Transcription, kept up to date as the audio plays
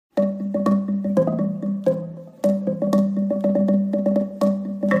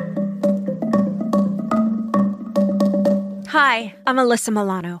Hi, I'm Alyssa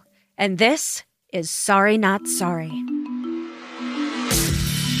Milano, and this is Sorry Not Sorry.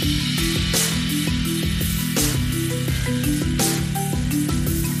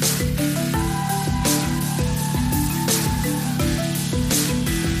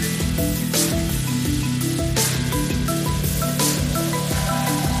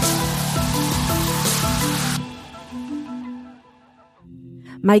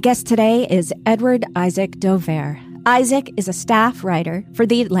 My guest today is Edward Isaac Dovere. Isaac is a staff writer for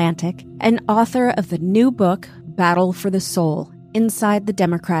The Atlantic and author of the new book, Battle for the Soul, Inside the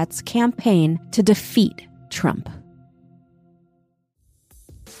Democrats' Campaign to Defeat Trump.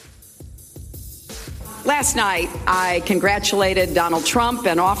 Last night, I congratulated Donald Trump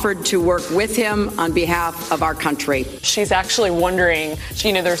and offered to work with him on behalf of our country. She's actually wondering,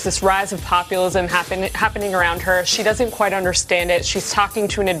 there's this rise of populism happening around her. She doesn't quite understand it. She's talking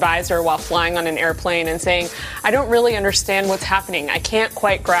to an advisor while flying on an airplane and saying, I don't really understand what's happening. I can't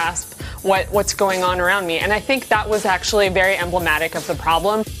quite grasp what's going on around me. And I think that was actually very emblematic of the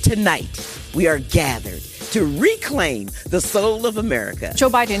problem. Tonight, we are gathered to reclaim the soul of America. Joe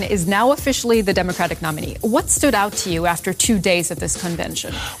Biden is now officially the Democratic nominee. What stood out to you after 2 days at this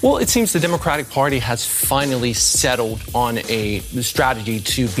convention? Well, it seems the Democratic Party has finally settled on a strategy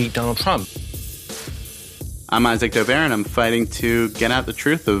to beat Donald Trump. I'm Isaac Dovere, and I'm fighting to get out the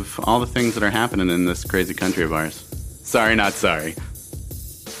truth of all the things that are happening in this crazy country of ours. Sorry, not sorry.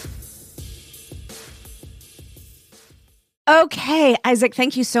 Okay, Isaac,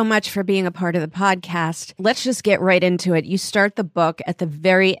 thank you so much for being a part of the podcast. Let's just get right into it. You start the book at the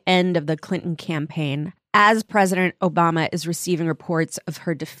very end of the Clinton campaign, as President Obama is receiving reports of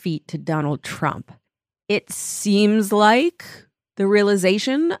her defeat to Donald Trump. It seems like the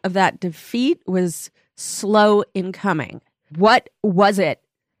realization of that defeat was slow in coming. What was it,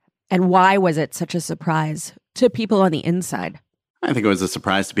 and why was it such a surprise to people on the inside? I think it was a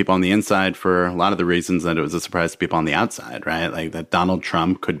surprise to people on the inside for a lot of the reasons that it was a surprise to people on the outside, right? Like that Donald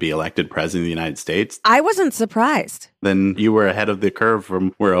Trump could be elected president of the United States. I wasn't surprised. Then you were ahead of the curve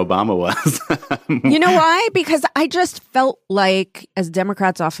from where Obama was. You know why? Because I just felt like, as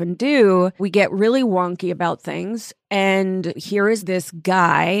Democrats often do, we get really wonky about things. And here is this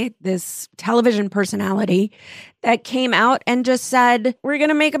guy, this television personality that came out and just said, we're going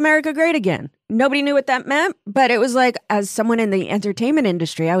to make America great again. Nobody knew what that meant, but it was like, as someone in the entertainment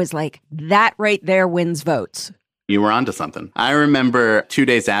industry, I was like, that right there wins votes. You were onto something. I remember 2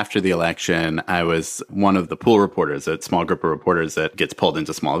 days after the election, I was one of the pool reporters, a small group of reporters that gets pulled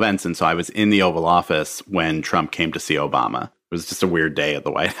into small events. And so I was in the Oval Office when Trump came to see Obama. It was just a weird day at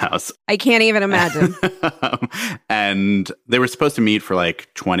the White House. I can't even imagine. And they were supposed to meet for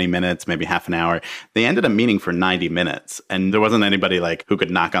like 20 minutes, maybe half an hour. They ended up meeting for 90 minutes. And there wasn't anybody like who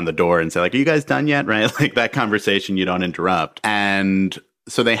could knock on the door and say like, are you guys done yet? Right? Like that conversation you don't interrupt. And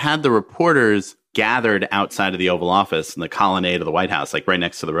so they had the reporters gathered outside of the Oval Office in the colonnade of the White House, like right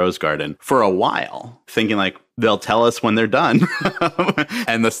next to the Rose Garden, for a while, thinking like, they'll tell us when they're done.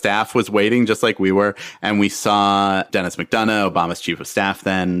 And the staff was waiting just like we were. And we saw Dennis McDonough, Obama's chief of staff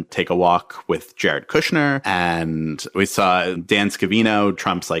then, take a walk with Jared Kushner. And we saw Dan Scavino,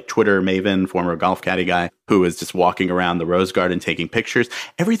 Trump's like Twitter maven, former golf caddy guy, who was just walking around the Rose Garden taking pictures.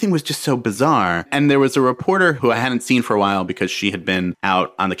 Everything was just so bizarre. And there was a reporter who I hadn't seen for a while because she had been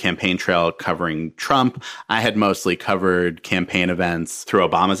out on the campaign trail covering Trump. I had mostly covered campaign events through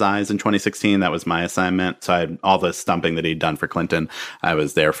Obama's eyes in 2016. That was my assignment. So I had all the stumping that he'd done for Clinton. I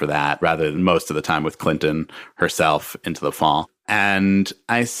was there for that rather than most of the time with Clinton herself into the fall. And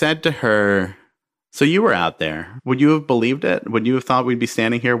I said to her, so you were out there. Would you have believed it? Would you have thought we'd be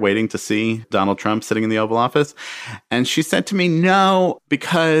standing here waiting to see Donald Trump sitting in the Oval Office? And she said to me, no,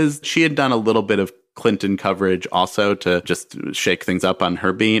 because she had done a little bit of Clinton coverage also to just shake things up on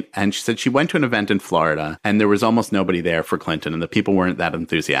her beat. And she said she went to an event in Florida and there was almost nobody there for Clinton and the people weren't that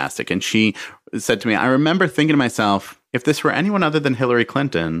enthusiastic. And she said to me, I remember thinking to myself, if this were anyone other than Hillary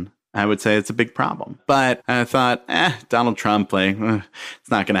Clinton, I would say it's a big problem. But I thought, Donald Trump, it's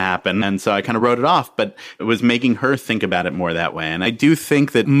not going to happen. And so I kind of wrote it off, but it was making her think about it more that way. And I do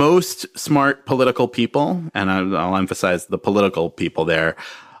think that most smart political people, and I'll emphasize the political people there,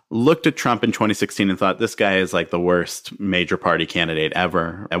 looked at Trump in 2016 and thought, this guy is like the worst major party candidate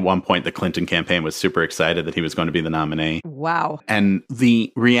ever. At one point, the Clinton campaign was super excited that he was going to be the nominee. Wow. And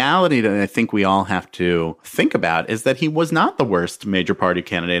the reality that I think we all have to think about is that he was not the worst major party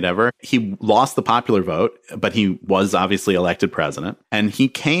candidate ever. He lost the popular vote, but he was obviously elected president. And he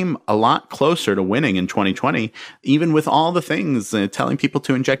came a lot closer to winning in 2020, even with all the things, telling people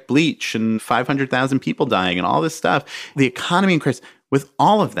to inject bleach and 500,000 people dying and all this stuff. The economy increased. With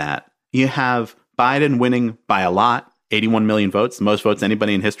all of that, you have Biden winning by a lot 81 million votes, the most votes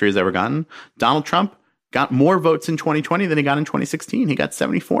anybody in history has ever gotten. Donald Trump got more votes in 2020 than he got in 2016. He got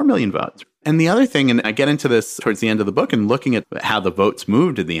 74 million votes. And the other thing, and I get into this towards the end of the book and looking at how the votes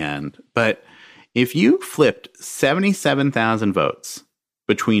moved at the end, but if you flipped 77,000 votes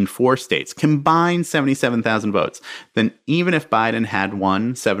between 4 states, combined 77,000 votes, then even if Biden had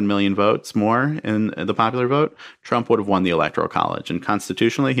won 7 million votes more in the popular vote, Trump would have won the Electoral College. And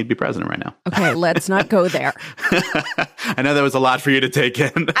constitutionally, he'd be president right now. Okay, let's not go there. I know that was a lot for you to take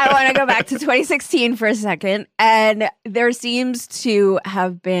in. I want to go back to 2016 for a second. And there seems to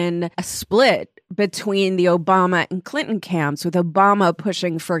have been a split between the Obama and Clinton camps, with Obama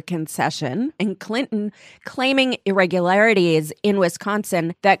pushing for concession and Clinton claiming irregularities in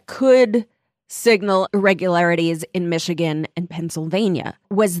Wisconsin that could signal irregularities in Michigan and Pennsylvania.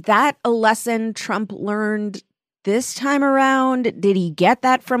 Was that a lesson Trump learned this time around? Did he get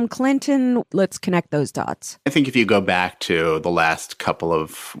that from Clinton? Let's connect those dots. I think if you go back to the last couple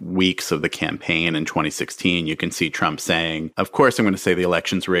of weeks of the campaign in 2016, you can see Trump saying, of course, I'm going to say the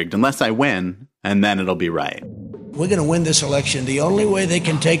election's rigged unless I win, and then it'll be right. We're going to win this election. The only way they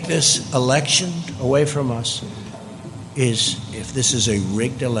can take this election away from us is if this is a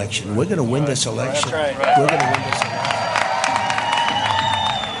rigged election. We're going to win this election. That's right. We're going to win this election.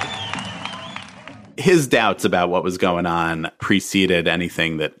 His doubts about what was going on preceded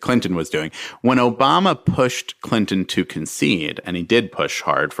anything that Clinton was doing. When Obama pushed Clinton to concede, and he did push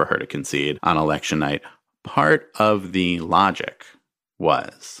hard for her to concede on election night, part of the logic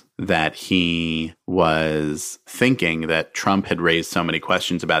was that he was thinking that Trump had raised so many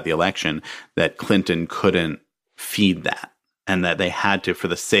questions about the election that Clinton couldn't feed that. And that they had to, for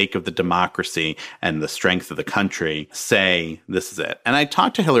the sake of the democracy and the strength of the country, say, this is it. And I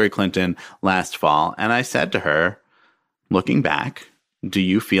talked to Hillary Clinton last fall, and I said to her, looking back, do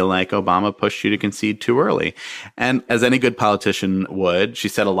you feel like Obama pushed you to concede too early? And as any good politician would, she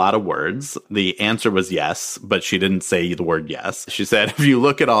said a lot of words. The answer was yes, but she didn't say the word yes. She said, if you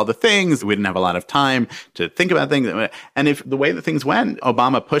look at all the things, we didn't have a lot of time to think about things. And if the way that things went,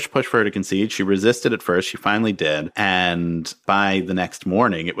 Obama pushed for her to concede. She resisted at first. She finally did. And by the next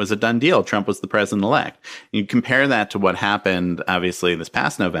morning, it was a done deal. Trump was the president-elect. You compare that to what happened, obviously, this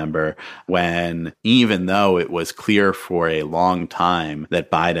past November, when even though it was clear for a long time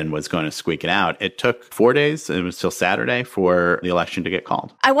that Biden was going to squeak it out, it took 4 days, it was till Saturday, for the election to get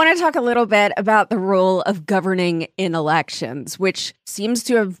called. I want to talk a little bit about the role of governing in elections, which seems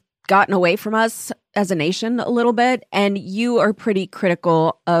to have gotten away from us as a nation a little bit. And you are pretty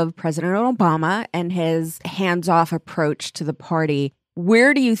critical of President Obama and his hands-off approach to the party.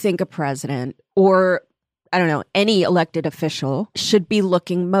 Where do you think a president, or I don't know, any elected official should be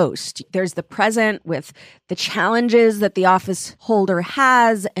looking most? There's the present with the challenges that the office holder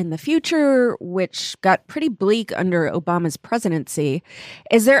has, and the future, which got pretty bleak under Obama's presidency.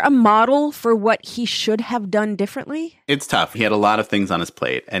 Is there a model for what he should have done differently? It's tough. He had a lot of things on his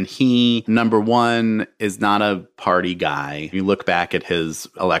plate. And he, number one, is not a party guy. You look back at his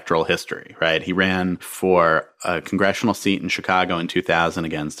electoral history, right? He ran for a congressional seat in Chicago in 2000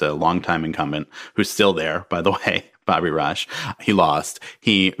 against a longtime incumbent who's still there, by the way, Bobby Rush. He lost.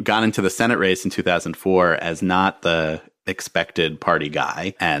 He got into the Senate race in 2004 as not the expected party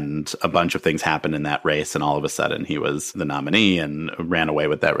guy, and a bunch of things happened in that race, and all of a sudden he was the nominee and ran away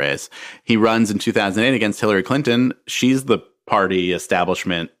with that race. He runs in 2008 against Hillary Clinton. She's the party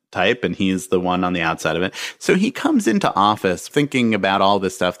establishment type, and he's the one on the outside of it. So he comes into office thinking about all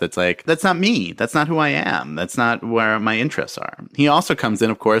this stuff that's like, that's not me. That's not who I am. That's not where my interests are. He also comes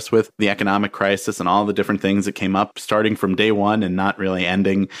in, of course, with the economic crisis and all the different things that came up starting from day one and not really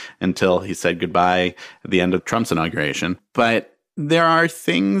ending until he said goodbye at the end of Trump's inauguration. But there are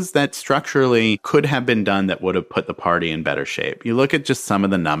things that structurally could have been done that would have put the party in better shape. You look at just some of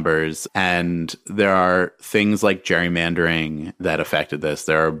the numbers, and there are things like gerrymandering that affected this.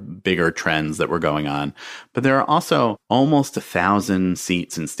 There are bigger trends that were going on. But there are also almost 1,000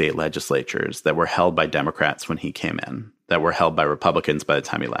 seats in state legislatures that were held by Democrats when he came in, that were held by Republicans by the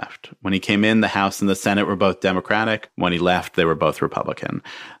time he left. When he came in, the House and the Senate were both Democratic. When he left, they were both Republican.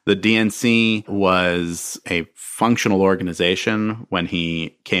 The DNC was a functional organization when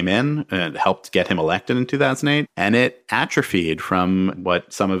he came in and helped get him elected in 2008. And it atrophied from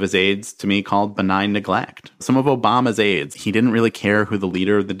what some of his aides, to me, called benign neglect. Some of Obama's aides, he didn't really care who the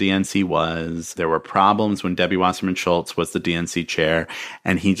leader of the DNC was. There were problems when Debbie Wasserman Schultz was the DNC chair.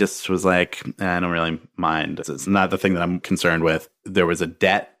 And he just was like, I don't really mind. It's not the thing that I'm concerned with. There was a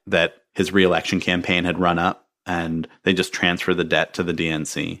debt that his reelection campaign had run up, and they just transferred the debt to the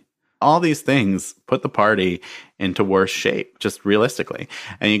DNC. All these things put the party into worse shape, just realistically.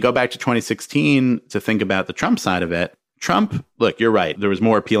 And you go back to 2016 to think about the Trump side of it. Trump, look, you're right. There was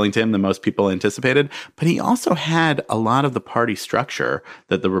more appealing to him than most people anticipated, but he also had a lot of the party structure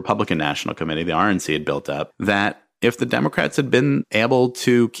that the Republican National Committee, the RNC, had built up, that if the Democrats had been able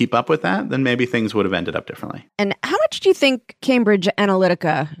to keep up with that, then maybe things would have ended up differently. And how much do you think Cambridge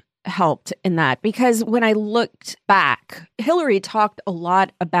Analytica helped in that? Because when I looked back, Hillary talked a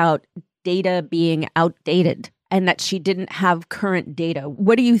lot about data being outdated and that she didn't have current data.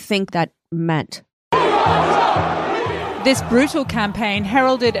 What do you think that meant? This brutal campaign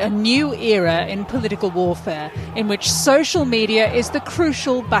heralded a new era in political warfare in which social media is the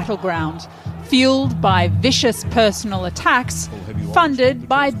crucial battleground, fueled by vicious personal attacks, funded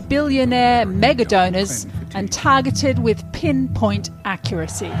by billionaire mega-donors, and targeted with pinpoint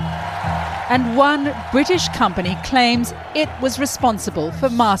accuracy. And one British company claims it was responsible for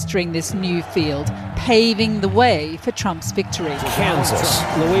mastering this new field, paving the way for Trump's victory. Kansas,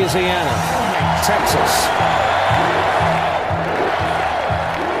 Louisiana, Texas.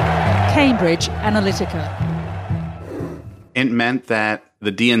 Cambridge Analytica. It meant that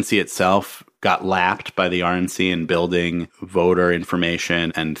the DNC itself got lapped by the RNC in building voter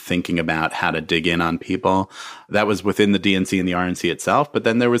information and thinking about how to dig in on people. That was within the DNC and the RNC itself. But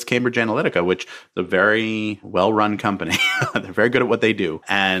then there was Cambridge Analytica, which is a very well-run company. They're very good at what they do.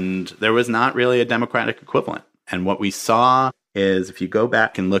 And there was not really a Democratic equivalent. And what we saw is if you go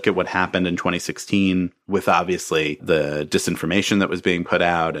back and look at what happened in 2016 with obviously the disinformation that was being put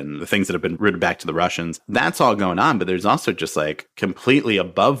out and the things that have been rooted back to the Russians, that's all going on. But there's also just like completely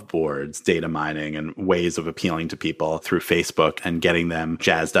above boards data mining and ways of appealing to people through Facebook and getting them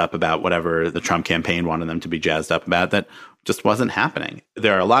jazzed up about whatever the Trump campaign wanted them to be jazzed up about that just wasn't happening.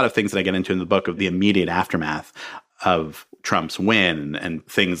 There are a lot of things that I get into in the book of the immediate aftermath of Trump's win and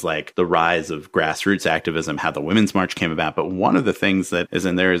things like the rise of grassroots activism, how the Women's March came about. But one of the things that is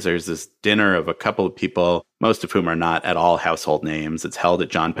in there is there's this dinner of a couple of people, most of whom are not at all household names. It's held at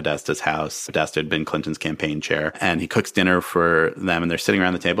John Podesta's house. Podesta had been Clinton's campaign chair, and he cooks dinner for them, and they're sitting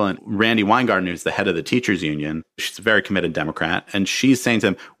around the table. And Randi Weingarten, who's the head of the teachers union, she's a very committed Democrat, and she's saying to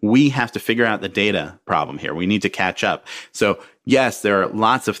them, we have to figure out the data problem here. We need to catch up. So yes, there are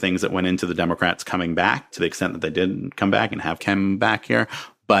lots of things that went into the Democrats coming back to the extent that they did come back and have come back here.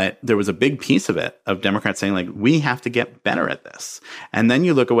 But there was a big piece of it of Democrats saying, like, we have to get better at this. And then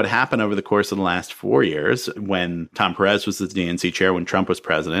you look at what happened over the course of the last 4 years when Tom Perez was the DNC chair, when Trump was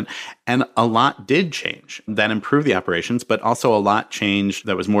president, and a lot did change that improved the operations, but also a lot changed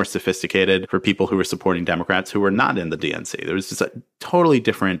that was more sophisticated for people who were supporting Democrats who were not in the DNC. There was just a totally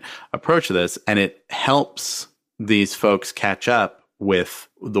different approach to this, and it helps these folks catch up with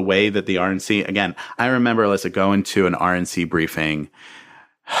the way that the RNC, again, I remember, Alyssa, going to an RNC briefing,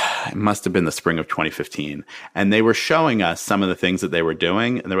 it must have been the spring of 2015, and they were showing us some of the things that they were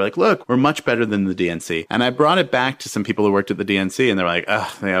doing, and they were like, look, we're much better than the DNC. And I brought it back to some people who worked at the DNC, and they're like,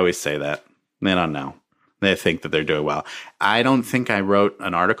 oh, they always say that. They don't know. They think that they're doing well. I don't think I wrote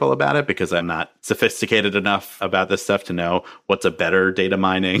an article about it because I'm not sophisticated enough about this stuff to know what's a better data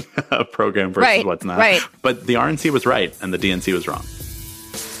mining program versus what's not. Right. But the RNC was right and the DNC was wrong.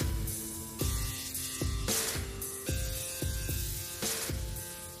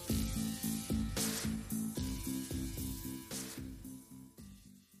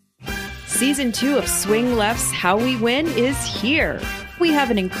 Season 2 of Swing Left's How We Win is here. We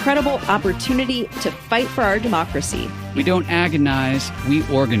have an incredible opportunity to fight for our democracy. We don't agonize, we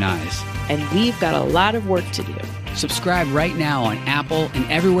organize. And we've got a lot of work to do. Subscribe right now on Apple and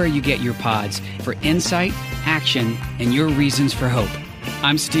everywhere you get your pods for insight, action, and your reasons for hope.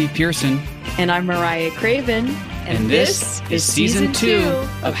 I'm Steve Pearson. And I'm Mariah Craven. And this is Season 2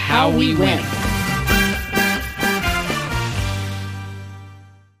 of How We Win.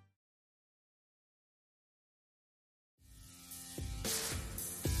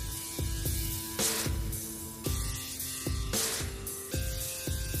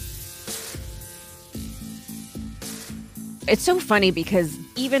 It's so funny because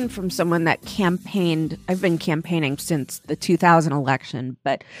even from someone that campaigned, I've been campaigning since the 2000 election,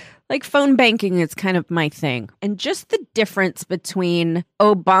 but like phone banking is kind of my thing. And just the difference between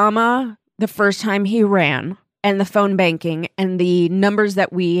Obama, the first time he ran, and the phone banking and the numbers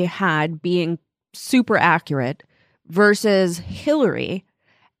that we had being super accurate versus Hillary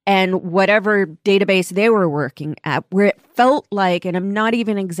and whatever database they were working at, where it felt like, and I'm not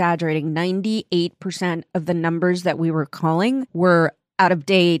even exaggerating, 98% of the numbers that we were calling were out of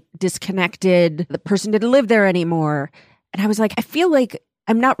date, disconnected, the person didn't live there anymore. And I was like, I feel like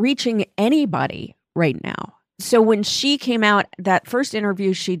I'm not reaching anybody right now. So when she came out, that first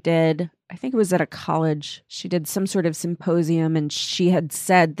interview she did, I think it was at a college. She did some sort of symposium and she had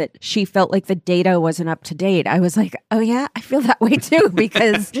said that she felt like the data wasn't up to date. I was like, oh yeah, I feel that way too,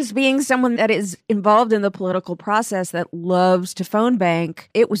 because just being someone that is involved in the political process that loves to phone bank,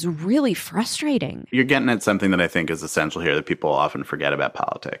 it was really frustrating. You're getting at something that I think is essential here that people often forget about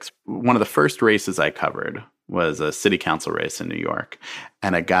politics. One of the first races I covered was a city council race in New York,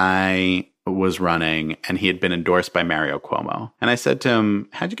 and a guy was running and he had been endorsed by Mario Cuomo. And I said to him,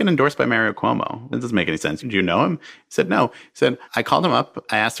 how'd you get endorsed by Mario Cuomo? That doesn't make any sense. Did you know him? He said, no. He said, I called him up.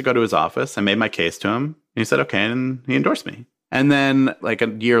 I asked to go to his office. I made my case to him. And he said, okay. And he endorsed me. And then like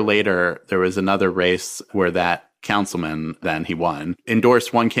a year later, there was another race where that councilman, then he won,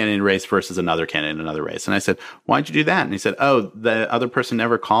 endorsed one candidate in a race versus another candidate in another race. And I said, why'd you do that? And he said, oh, the other person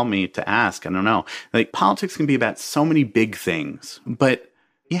never called me to ask. I don't know. Like politics can be about so many big things, but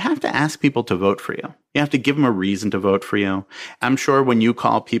you have to ask people to vote for you. You have to give them a reason to vote for you. I'm sure when you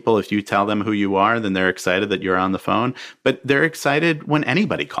call people, if you tell them who you are, then they're excited that you're on the phone. But they're excited when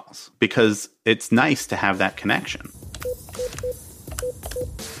anybody calls because it's nice to have that connection.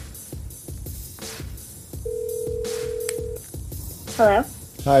 Hello?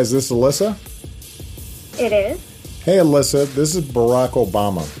 Hi, is this Alyssa? It is. Hey, Alyssa, this is Barack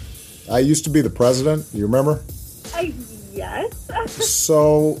Obama. I used to be the president. You remember? Yes.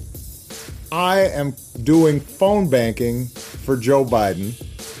 So I am doing phone banking for Joe Biden,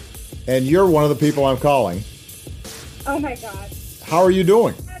 and you're one of the people I'm calling. Oh, my God. How are you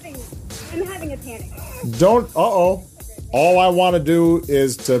doing? I'm having a panic. All I want to do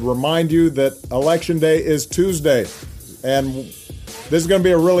is to remind you that Election Day is Tuesday, and this is going to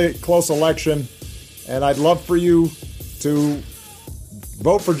be a really close election, and I'd love for you to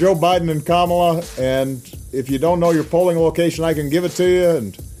vote for Joe Biden and Kamala, and if you don't know your polling location, I can give it to you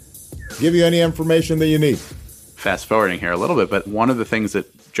and give you any information that you need. Fast forwarding here a little bit, but one of the things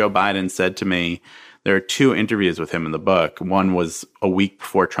that Joe Biden said to me, there are two interviews with him in the book. One was a week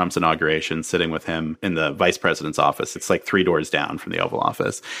before Trump's inauguration, sitting with him in the vice president's office. It's like 3 doors down from the Oval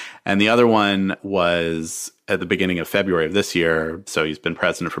Office. And the other one was at the beginning of February of this year. So he's been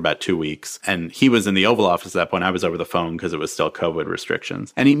president for about 2 weeks. And he was in the Oval Office at that point. I was over the phone because it was still COVID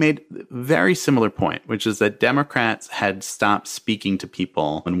restrictions. And he made a very similar point, which is that Democrats had stopped speaking to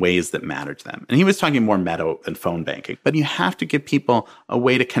people in ways that mattered to them. And he was talking more meta than phone banking. But you have to give people a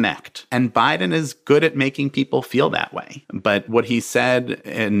way to connect. And Biden is good at making people feel that way. But what he said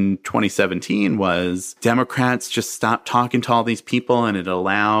in 2017 was Democrats just stopped talking to all these people and it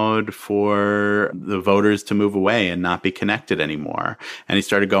allowed for the voters to move away and not be connected anymore. And he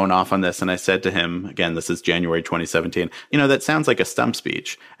started going off on this. And I said to him, again, this is January 2017, that sounds like a stump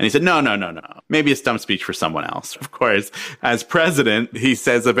speech. And he said, no. Maybe a stump speech for someone else. Of course, as president, he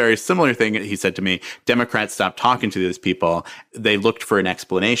says a very similar thing. He said to me, Democrats stopped talking to these people. They looked for an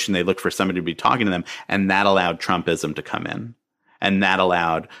explanation. They looked for somebody to be talking to them. And that allowed Trumpism to come in. And that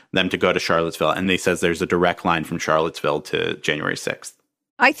allowed them to go to Charlottesville. And he says there's a direct line from Charlottesville to January 6th.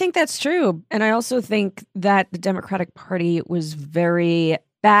 I think that's true. And I also think that the Democratic Party was very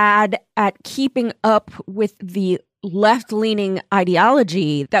bad at keeping up with the left-leaning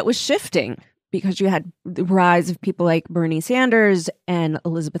ideology that was shifting, because you had the rise of people like Bernie Sanders and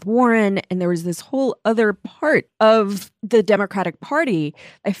Elizabeth Warren, and there was this whole other part of the Democratic Party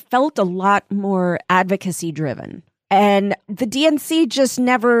I felt a lot more advocacy-driven. And the DNC just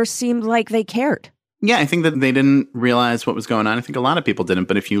never seemed like they cared. Yeah, I think that they didn't realize what was going on. I think a lot of people didn't.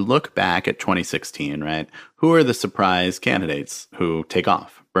 But if you look back at 2016, right, who are the surprise candidates who take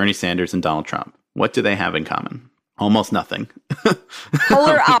off? Bernie Sanders and Donald Trump. What do they have in common? Almost nothing.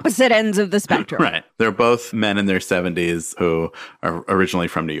 Polar opposite ends of the spectrum. Right. They're both men in their 70s who are originally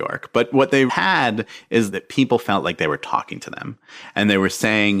from New York. But what they had is that people felt like they were talking to them. And they were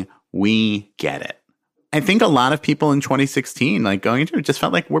saying, we get it. I think a lot of people in 2016, like going into it, just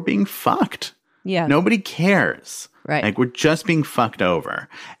felt like we're being fucked. Yeah. Nobody cares. Right. Like we're just being fucked over.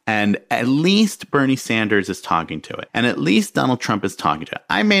 And at least Bernie Sanders is talking to it. And at least Donald Trump is talking to it.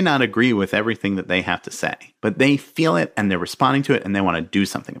 I may not agree with everything that they have to say, but they feel it and they're responding to it and they want to do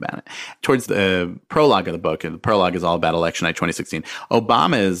something about it. Towards the prologue of the book, and the prologue is all about election night 2016,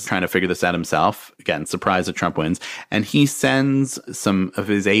 Obama is trying to figure this out himself. Again, surprised that Trump wins. And he sends some of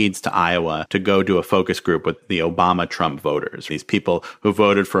his aides to Iowa to go do a focus group with the Obama-Trump voters. These people who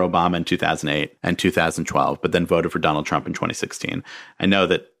voted for Obama in 2008 and 2012, but then voted for Donald Trump in 2016. I know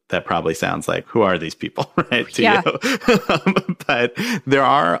that that probably sounds like, who are these people, right, to Yeah. you? But there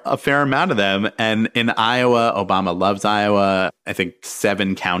are a fair amount of them. And in Iowa, Obama loves Iowa. I think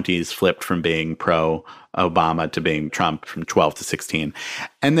 7 counties flipped from being pro-Obama to being Trump from 12 to 16.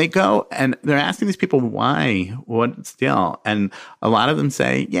 And they go and they're asking these people, why? What's the deal? And a lot of them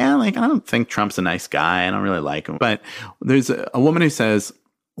say, yeah, like, I don't think Trump's a nice guy. I don't really like him. But there's a woman who says,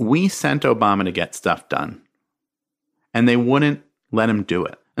 we sent Obama to get stuff done, and they wouldn't let him do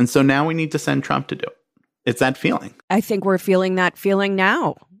it. And so now we need to send Trump to do it. It's that feeling. I think we're feeling that feeling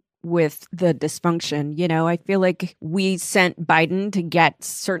now with the dysfunction. You know, I feel like we sent Biden to get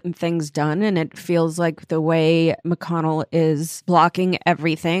certain things done, and it feels like the way McConnell is blocking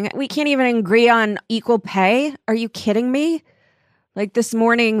everything. We can't even agree on equal pay. Are you kidding me? Like this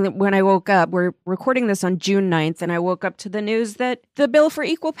morning when I woke up, we're recording this on June 9th, and I woke up to the news that the bill for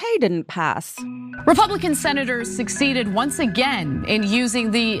equal pay didn't pass. Republican senators succeeded once again in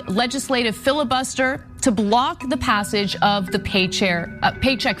using the legislative filibuster to block the passage of the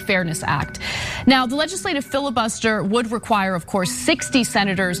Paycheck Fairness Act. Now, the legislative filibuster would require, of course, 60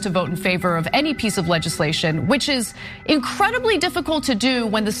 senators to vote in favor of any piece of legislation, which is incredibly difficult to do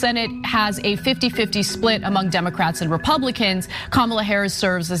when the Senate has a 50-50 split among Democrats and Republicans. Kamala Harris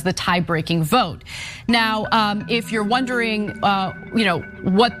serves as the tie-breaking vote. Now, if you're wondering,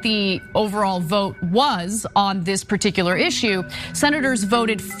 what the overall vote was on this particular issue, senators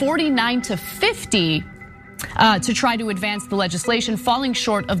voted 49 to 50 to try to advance the legislation, falling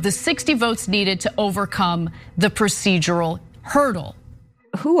short of the 60 votes needed to overcome the procedural hurdle.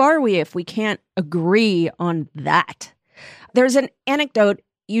 Who are we if we can't agree on that? There's an anecdote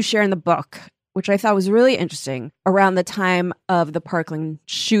you share in the book, which I thought was really interesting, around the time of the Parkland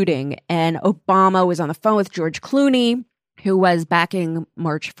shooting. And Obama was on the phone with George Clooney, who was backing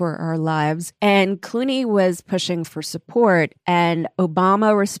March for Our Lives. And Clooney was pushing for support. And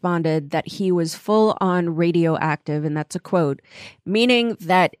Obama responded that he was full on radioactive, and that's a quote, meaning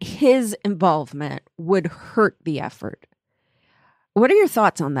that his involvement would hurt the effort. What are your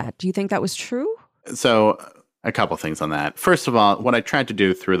thoughts on that? Do you think that was true? So a couple things on that. First of all, what I tried to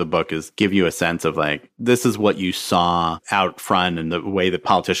do through the book is give you a sense of like, this is what you saw out front and the way that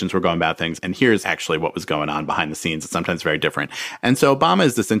politicians were going about things. And here's actually what was going on behind the scenes. It's sometimes very different. And so Obama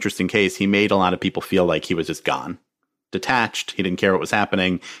is this interesting case. He made a lot of people feel like he was just gone, detached. He didn't care what was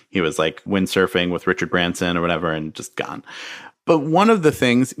happening. He was like windsurfing with Richard Branson or whatever and just gone. But one of the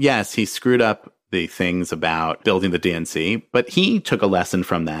things, yes, he screwed up the things about building the DNC, but he took a lesson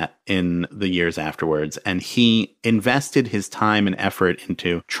from that in the years afterwards, and he invested his time and effort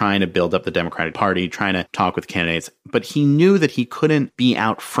into trying to build up the Democratic Party, trying to talk with candidates, but he knew that he couldn't be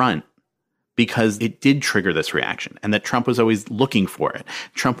out front because it did trigger this reaction and that Trump was always looking for it.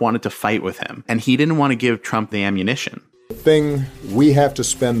 Trump wanted to fight with him, and he didn't want to give Trump the ammunition. The thing we have to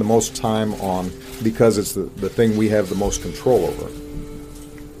spend the most time on, because it's the thing we have the most control over,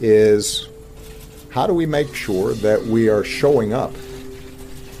 is how do we make sure that we are showing up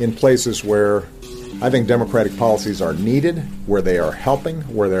in places where I think democratic policies are needed, where they are helping,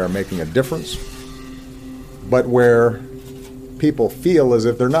 where they are making a difference, but where people feel as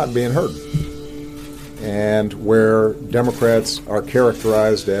if they're not being heard, and where Democrats are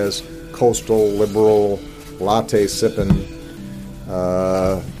characterized as coastal, liberal, latte-sipping,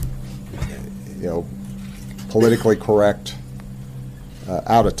 politically correct,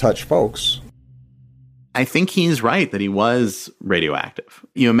 out-of-touch folks. I think he's right that he was radioactive.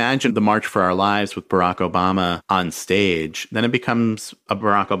 You imagine the March for Our Lives with Barack Obama on stage, then it becomes a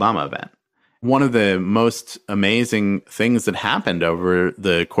Barack Obama event. One of the most amazing things that happened over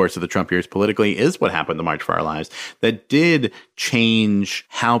the course of the Trump years politically is what happened to March for Our Lives that did change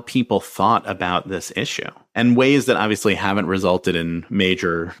how people thought about this issue in ways that obviously haven't resulted in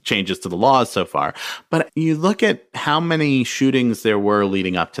major changes to the laws so far. But you look at how many shootings there were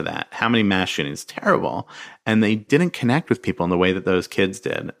leading up to that, how many mass shootings, terrible. And they didn't connect with people in the way that those kids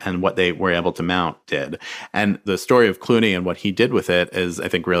did and what they were able to mount did. And the story of Clooney and what he did with it is, I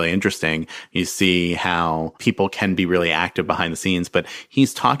think, really interesting. You see how people can be really active behind the scenes, but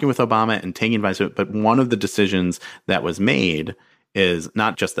he's talking with Obama and taking advice. But one of the decisions that was made is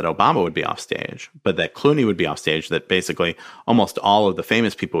not just that Obama would be off stage, but that Clooney would be off stage, that basically almost all of the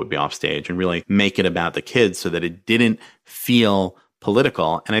famous people would be off stage and really make it about the kids so that it didn't feel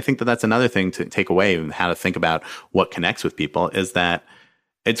political. And I think that that's another thing to take away and how to think about what connects with people is that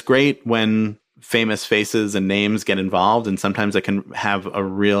it's great when famous faces and names get involved, and sometimes it can have a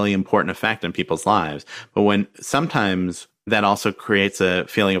really important effect in people's lives. But when sometimes that also creates a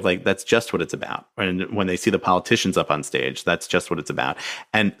feeling of like, that's just what it's about. And when they see the politicians up on stage, that's just what it's about.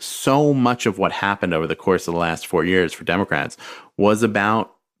 And so much of what happened over the course of the last 4 years for Democrats was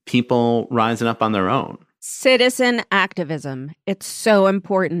about people rising up on their own. Citizen activism. It's so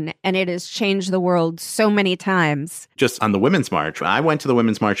important, and it has changed the world so many times. Just on the Women's March, I went to the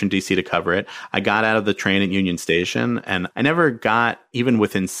Women's March in D.C. to cover it. I got out of the train at Union Station, and I never got even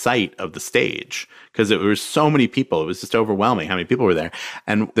within sight of the stage because there were so many people. It was just overwhelming how many people were there.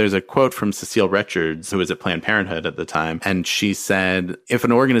 And there's a quote from Cecile Richards, who was at Planned Parenthood at the time, and she said, if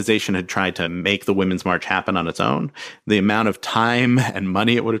an organization had tried to make the Women's March happen on its own, the amount of time and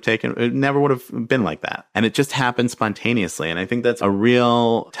money it would have taken, it never would have been like that. And it just happened spontaneously. And I think that's a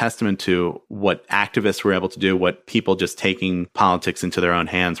real testament to what activists were able to do, what people just taking politics into their own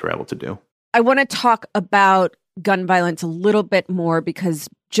hands were able to do. I want to talk about gun violence a little bit more because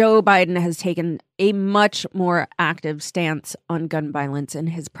Joe Biden has taken a much more active stance on gun violence in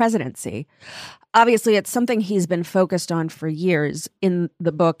his presidency. Obviously, it's something he's been focused on for years in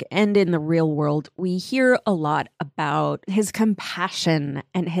the book and in the real world. We hear a lot about his compassion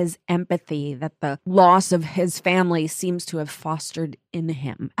and his empathy that the loss of his family seems to have fostered in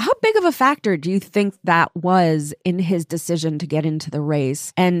him. How big of a factor do you think that was in his decision to get into the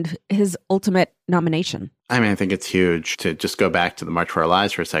race and his ultimate nomination? I mean, I think it's huge. To just go back to the March for Our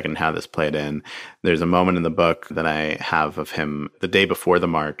Lives for a second, how this played in. There's a moment in the book that I have of him the day before the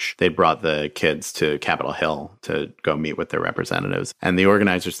march. They brought the kids to Capitol Hill to go meet with their representatives. And the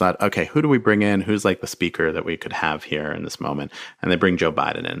organizers thought, okay, who do we bring in? Who's like the speaker that we could have here in this moment? And they bring Joe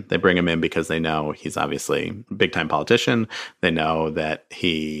Biden in. They bring him in because they know he's obviously a big-time politician. They know that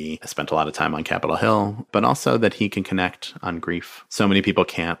he spent a lot of time on Capitol Hill, but also that he can connect on grief. So many people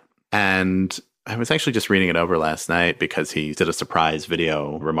can't. And I was actually just reading it over last night because he did a surprise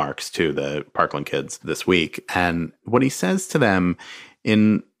video remarks to the Parkland kids this week. And what he says to them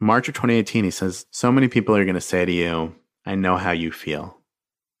in March of 2018, he says, so many people are going to say to you, I know how you feel.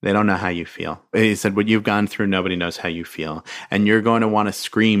 They don't know how you feel. He said, what you've gone through, nobody knows how you feel. And you're going to want to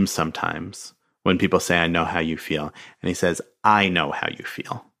scream sometimes when people say, I know how you feel. And he says, I know how you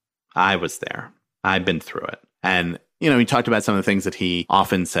feel. I was there. I've been through it. And he talked about some of the things that he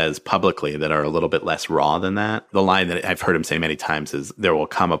often says publicly that are a little bit less raw than that. The line that I've heard him say many times is, there will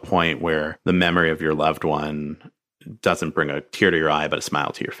come a point where the memory of your loved one doesn't bring a tear to your eye, but a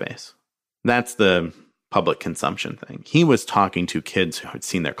smile to your face. That's the public consumption thing. He was talking to kids who had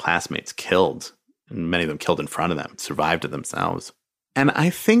seen their classmates killed, and many of them killed in front of them, survived it themselves. And I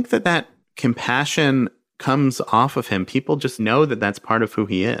think that compassion comes off of him. People just know that that's part of who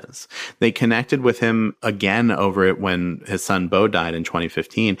he is. They connected with him again over it when his son Beau died in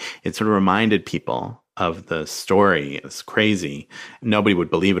 2015. It sort of reminded people of the story. It's crazy. Nobody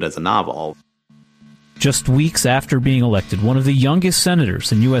would believe it as a novel. Just weeks after being elected one of the youngest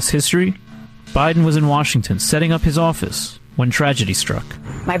senators in U.S. history, Biden was in Washington setting up his office when tragedy struck.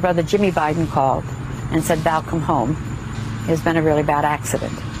 My brother Jimmy Biden called and said, Val, come home. There's been a really bad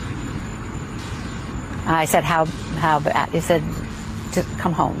accident. I said, how bad? He said, just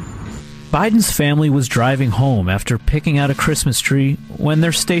come home. Biden's family was driving home after picking out a Christmas tree when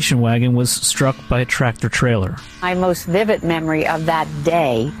their station wagon was struck by a tractor trailer. My most vivid memory of that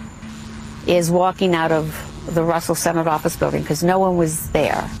day is walking out of the Russell Senate office building because no one was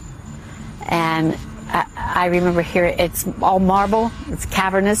there. And I remember hearing, it's all marble, it's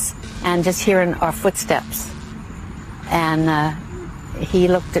cavernous, and just hearing our footsteps. And he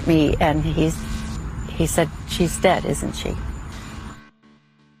looked at me and he said, she's dead, isn't she?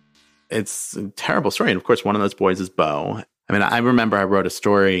 It's a terrible story. And of course, one of those boys is Beau. I mean, I remember I wrote a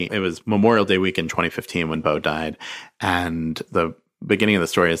story. It was Memorial Day week in 2015 when Beau died. And the beginning of the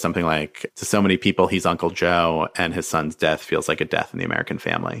story is something like, to so many people, he's Uncle Joe, and his son's death feels like a death in the American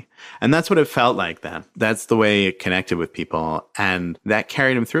family. And that's what it felt like then. That's the way it connected with people. And that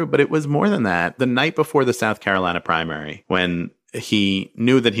carried him through. But it was more than that. The night before the South Carolina primary, when he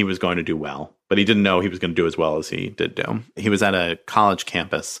knew that he was going to do well, but he didn't know he was going to do as well as he did do. He was at a college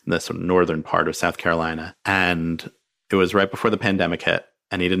campus in the sort of northern part of South Carolina, and it was right before the pandemic hit,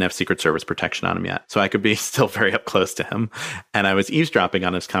 and he didn't have Secret Service protection on him yet. So I could be still very up close to him. And I was eavesdropping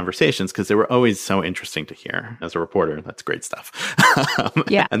on his conversations because they were always so interesting to hear. As a reporter, that's great stuff.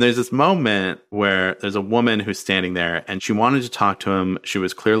 Yeah. And there's this moment where there's a woman who's standing there and she wanted to talk to him. She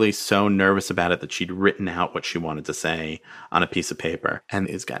was clearly so nervous about it that she'd written out what she wanted to say on a piece of paper. And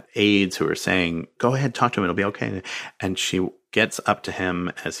he's got aides who are saying, go ahead, talk to him, it'll be okay. And she gets up to him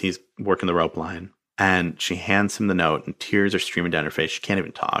as he's working the rope line. And she hands him the note and tears are streaming down her face. She can't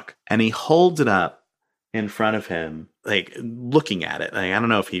even talk. And he holds it up in front of him, like looking at it. Like, I don't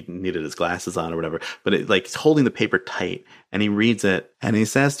know if he needed his glasses on or whatever, but he's holding the paper tight and he reads it and he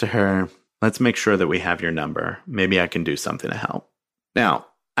says to her, let's make sure that we have your number. Maybe I can do something to help. Now,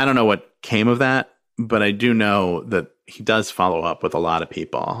 I don't know what came of that, but I do know that he does follow up with a lot of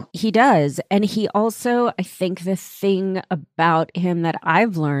people. He does. And he also, I think the thing about him that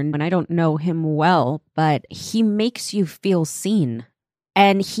I've learned, and I don't know him well, but he makes you feel seen.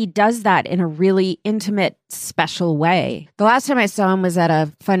 And he does that in a really intimate, special way. The last time I saw him was at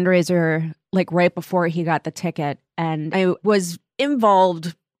a fundraiser, like right before he got the ticket. And I was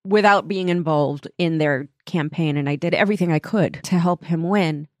involved without being involved in their campaign. And I did everything I could to help him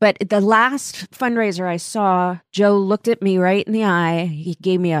win. But the last fundraiser I saw, Joe looked at me right in the eye. He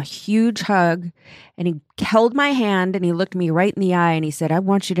gave me a huge hug and he held my hand and he looked me right in the eye and he said, I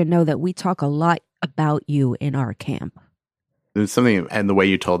want you to know that we talk a lot about you in our camp. There's something and the way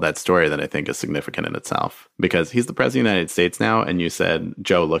you told that story that I think is significant in itself, because he's the president of the United States now, and you said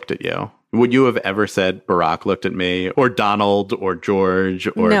Joe looked at you. Would you have ever said Barack looked at me, or Donald, or George,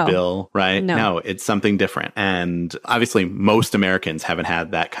 or No. Bill, right? No, it's something different. And obviously, most Americans haven't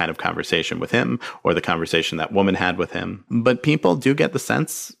had that kind of conversation with him, or the conversation that woman had with him. But people do get the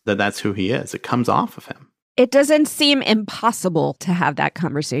sense that that's who he is. It comes off of him. It doesn't seem impossible to have that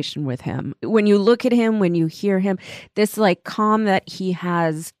conversation with him. When you look at him, when you hear him, this like calm that he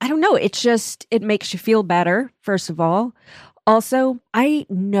has, I don't know, it makes you feel better, first of all. Also, I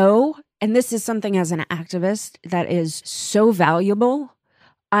know, and this is something as an activist that is so valuable,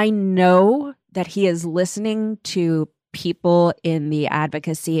 I know that he is listening to people in the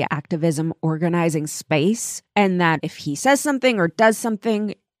advocacy, activism, organizing space, and that if he says something or does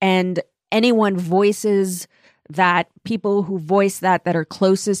something and anyone voices that, people who voice that are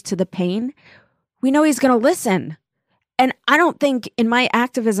closest to the pain, we know he's going to listen. And I don't think in my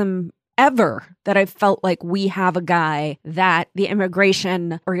activism ever that I felt like we have a guy that the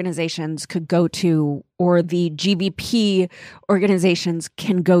immigration organizations could go to or the GVP organizations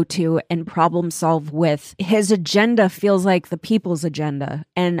can go to and problem solve with. His agenda feels like the people's agenda.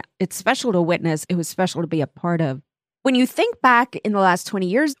 And it's special to witness. It was special to be a part of. When you think back in the last 20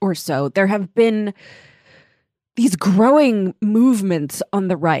 years or so, there have been these growing movements on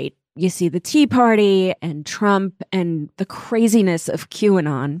the right. You see the Tea Party and Trump and the craziness of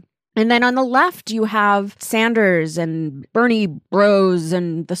QAnon. And then on the left, you have Sanders and Bernie Bros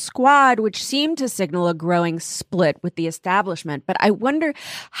and the Squad, which seem to signal a growing split with the establishment. But I wonder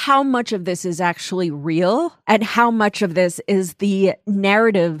how much of this is actually real and how much of this is the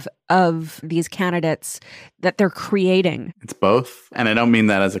narrative of these candidates that they're creating. It's both. And I don't mean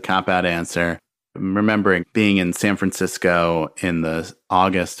that as a cop-out answer. I'm remembering being in San Francisco in the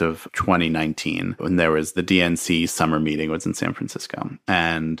August of 2019 when there was the DNC summer meeting was in San Francisco.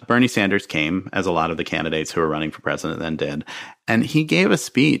 And Bernie Sanders came, as a lot of the candidates who were running for president then did. And he gave a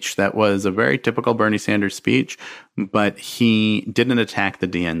speech that was a very typical Bernie Sanders speech, but he didn't attack the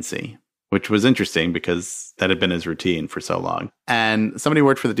DNC, which was interesting because that had been his routine for so long. And somebody who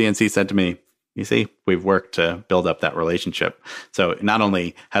worked for the DNC said to me, you see, we've worked to build up that relationship. So not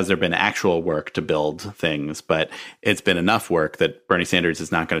only has there been actual work to build things, but it's been enough work that Bernie Sanders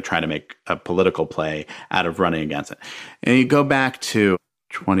is not going to try to make a political play out of running against it. And you go back to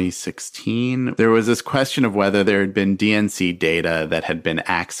 2016, there was this question of whether there had been DNC data that had been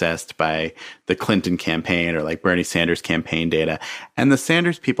accessed by the Clinton campaign or like Bernie Sanders campaign data. And the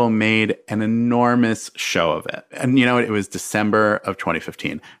Sanders people made an enormous show of it. And you know what? It was December of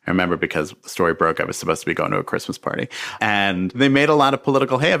 2015. I remember because the story broke, I was supposed to be going to a Christmas party. And they made a lot of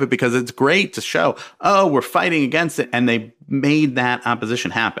political hay of it because it's great to show, oh, we're fighting against it. And they made that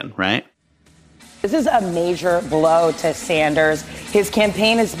opposition happen, right? This is a major blow to Sanders. His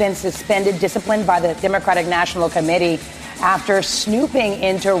campaign has been suspended, disciplined by the Democratic National Committee after snooping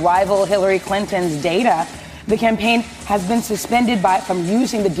into rival Hillary Clinton's data. The campaign has been suspended from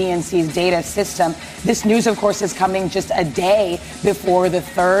using the DNC's data system. This news, of course, is coming just a day before the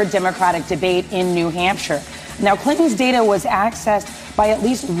third Democratic debate in New Hampshire. Now, Clinton's data was accessed by at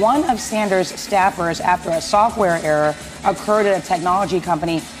least one of Sanders' staffers after a software error occurred at a technology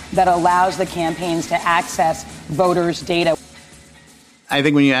company that allows the campaigns to access voters' data. I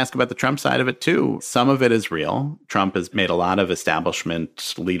think when you ask about the Trump side of it, too, some of it is real. Trump has made a lot of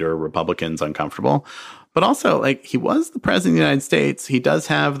establishment leader Republicans uncomfortable. But also, like, he was the president of the United States. He does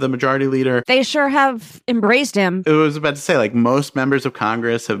have the majority leader. They sure have embraced him. I was about to say, like, most members of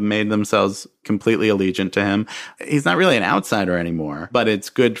Congress have made themselves completely allegiant to him. He's not really an outsider anymore, but it's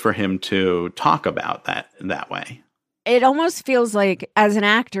good for him to talk about that way. It almost feels like, as an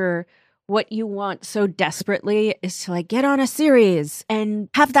actor, what you want so desperately is to like get on a series and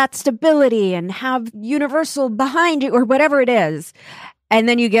have that stability and have Universal behind you or whatever it is. And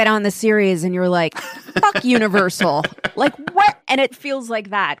then you get on the series and you're like, fuck Universal. Like, what? And it feels like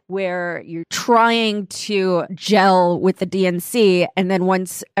that, where you're trying to gel with the DNC. And then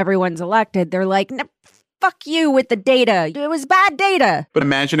once everyone's elected, they're like, no, fuck you with the data. It was bad data. But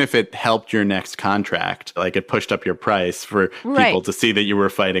imagine if it helped your next contract, like it pushed up your price for people to see that you were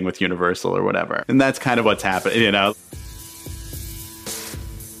fighting with Universal or whatever. And that's kind of what's happened, you know.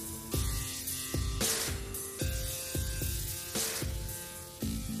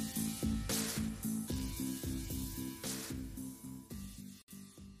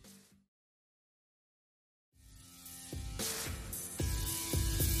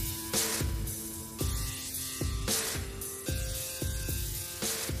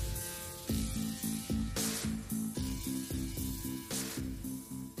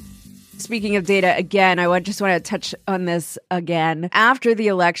 Speaking of data, again, I just want to touch on this again. After the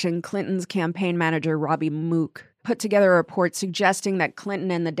election, Clinton's campaign manager, Robbie Mook, put together a report suggesting that Clinton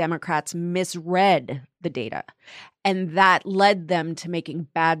and the Democrats misread the data, and that led them to making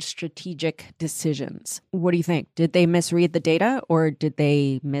bad strategic decisions. What do you think? Did they misread the data, or did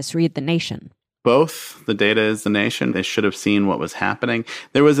they misread the nation? Both. The data is the nation. They should have seen what was happening.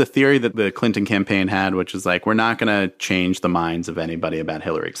 There was a theory that the Clinton campaign had, which is like, we're not going to change the minds of anybody about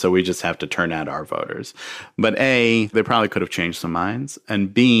Hillary, so we just have to turn out our voters. But A, they probably could have changed some minds,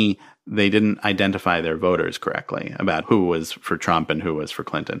 and B, they didn't identify their voters correctly about who was for Trump and who was for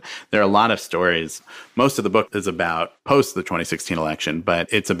Clinton. There are a lot of stories. Most of the book is about post the 2016 election, but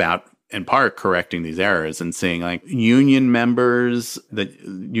it's about, in part, correcting these errors and seeing like union members that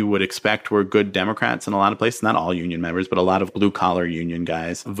you would expect were good Democrats in a lot of places, not all union members, but a lot of blue collar union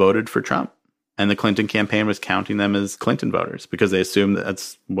guys voted for Trump. And the Clinton campaign was counting them as Clinton voters because they assumed that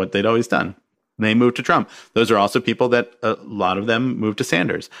that's what they'd always done. They moved to Trump. Those are also people that a lot of them moved to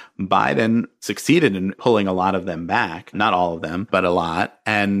Sanders. Biden succeeded in pulling a lot of them back, not all of them, but a lot.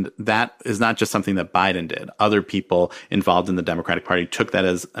 And that is not just something that Biden did. Other people involved in the Democratic Party took that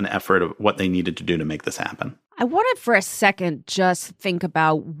as an effort of what they needed to do to make this happen. I wanted for a second just think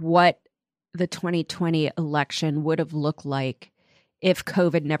about what the 2020 election would have looked like if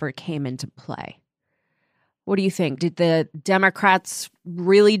COVID never came into play. What do you think? Did the Democrats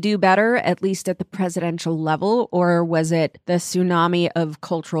really do better, at least at the presidential level, or was it the tsunami of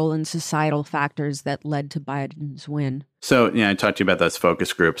cultural and societal factors that led to Biden's win? So, I talked to you about those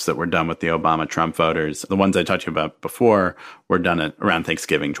focus groups that were done with the Obama-Trump voters. The ones I talked to you about before were done around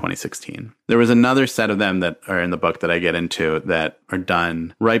Thanksgiving 2016. There was another set of them that are in the book that I get into that are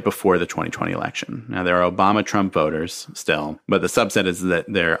done right before the 2020 election. Now, there are Obama-Trump voters still, but the subset is that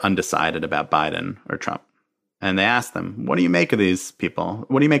they're undecided about Biden or Trump. And they asked them, what do you make of these people?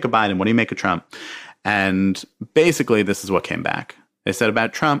 What do you make of Biden? What do you make of Trump? And basically, this is what came back. They said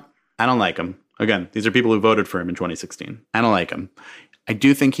about Trump, I don't like him. Again, these are people who voted for him in 2016. I don't like him. I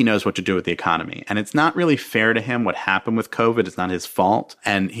do think he knows what to do with the economy. And it's not really fair to him what happened with COVID. It's not his fault.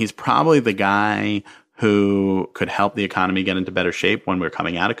 And he's probably the guy who could help the economy get into better shape when we're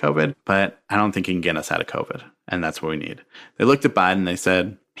coming out of COVID. But I don't think he can get us out of COVID. And that's what we need. They looked at Biden. They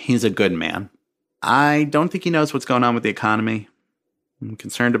said, he's a good man. I don't think he knows what's going on with the economy. I'm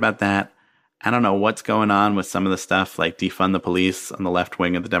concerned about that. I don't know what's going on with some of the stuff like defund the police on the left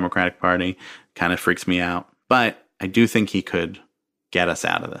wing of the Democratic Party. Kind of freaks me out. But I do think he could get us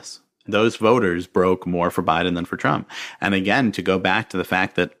out of this. Those voters broke more for Biden than for Trump. And again, to go back to the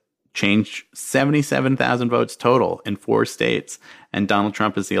fact that changed 77,000 votes total in 4 states, and Donald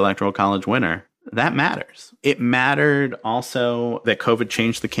Trump is the Electoral College winner. That matters. It mattered also that COVID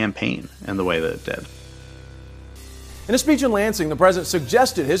changed the campaign in the way that it did. In a speech in Lansing, the president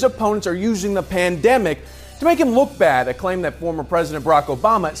suggested his opponents are using the pandemic to make him look bad, a claim that former President Barack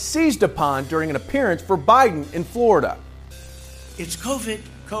Obama seized upon during an appearance for Biden in Florida. It's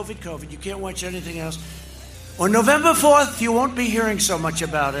COVID. You can't watch anything else. On November 4th, you won't be hearing so much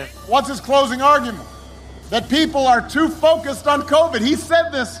about it. What's his closing argument? That people are too focused on COVID. He said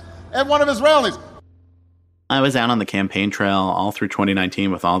this at one of his rallies. I was out on the campaign trail all through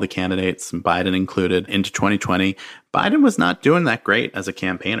 2019 with all the candidates, Biden included, into 2020. Biden was not doing that great as a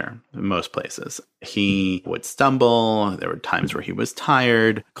campaigner in most places. He would stumble. There were times where he was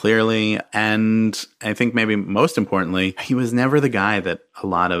tired, clearly. And I think maybe most importantly, he was never the guy that a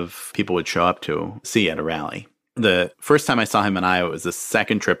lot of people would show up to see at a rally. The first time I saw him in Iowa was the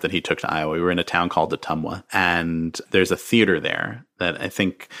second trip that he took to Iowa. We were in a town called Ottumwa, and there's a theater there that I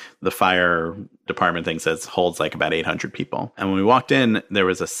think the fire department thing says holds like about 800 people. And when we walked in, there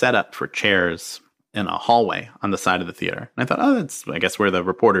was a setup for chairs in a hallway on the side of the theater. And I thought, oh, that's, I guess, where the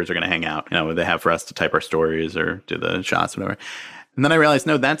reporters are going to hang out. You know, where they have for us to type our stories or do the shots, whatever. And then I realized,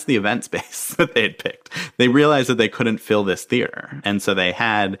 no, that's the event space that they had picked. They realized that they couldn't fill this theater. And so they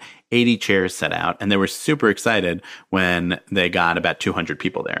had 80 chairs set out, and they were super excited when they got about 200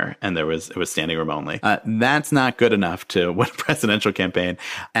 people there, and it was standing room only. That's not good enough to win a presidential campaign,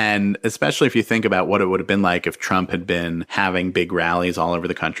 and especially if you think about what it would have been like if Trump had been having big rallies all over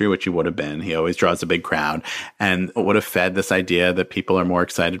the country, which he would have been. He always draws a big crowd, and it would have fed this idea that people are more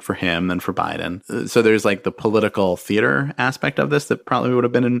excited for him than for Biden. So there's like the political theater aspect of this that probably would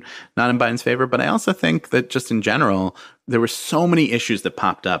have been not in Biden's favor. But I also think that just in general, there were so many issues that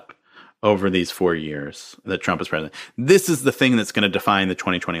popped up over these 4 years that Trump was president. This is the thing that's going to define the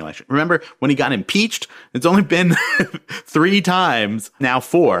 2020 election. Remember when he got impeached? It's only been 3 times, now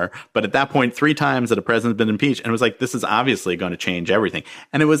 4, but at that point 3 times that a president's been impeached. And it was like, this is obviously going to change everything.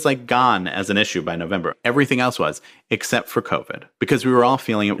 And it was like gone as an issue by November. Everything else was, except for COVID, because we were all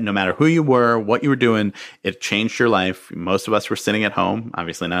feeling it. No matter who you were, what you were doing, it changed your life. Most of us were sitting at home,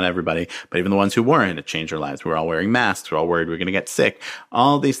 obviously not everybody, but even the ones who weren't, it changed their lives. We were all wearing masks. We were all worried we were going to get sick.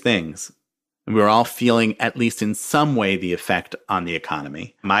 All these things. We were all feeling, at least in some way, the effect on the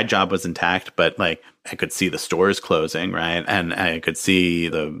economy. My job was intact, but like I could see the stores closing, right? And I could see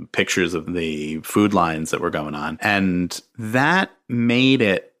the pictures of the food lines that were going on. And that made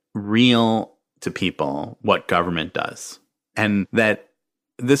it real to people what government does. And that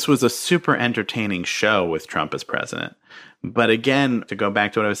this was a super entertaining show with Trump as president. But again, to go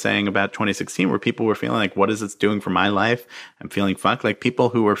back to what I was saying about 2016, where people were feeling like, what is this doing for my life? I'm feeling fucked. Like people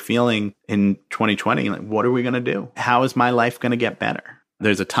who were feeling in 2020, like, what are we going to do? How is my life going to get better?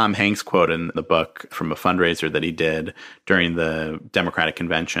 There's a Tom Hanks quote in the book from a fundraiser that he did during the Democratic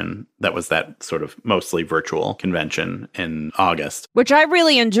convention. That was that sort of mostly virtual convention in August. Which I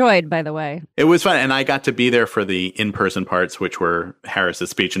really enjoyed, by the way. It was fun. And I got to be there for the in-person parts, which were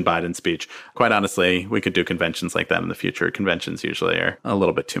Harris's speech and Biden's speech. Quite honestly, we could do conventions like that in the future. Conventions usually are a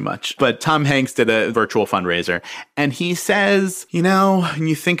little bit too much. But Tom Hanks did a virtual fundraiser. And he says, you know, when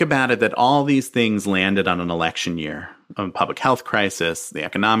you think about it, that all these things landed on an election year. A public health crisis, the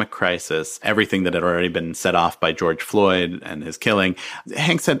economic crisis, everything that had already been set off by George Floyd and his killing.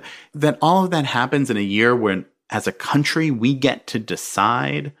 Hank said that all of that happens in a year when, as a country, we get to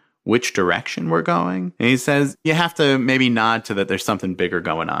decide which direction we're going. And he says, you have to maybe nod to that there's something bigger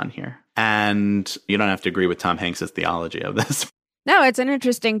going on here. And you don't have to agree with Tom Hanks's theology of this. No, it's an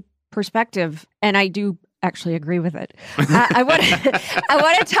interesting perspective. And I do actually agree with it. I want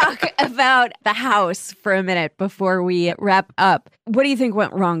to talk about the House for a minute before we wrap up. What do you think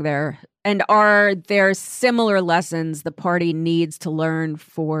went wrong there? And are there similar lessons the party needs to learn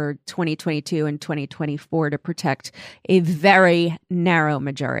for 2022 and 2024 to protect a very narrow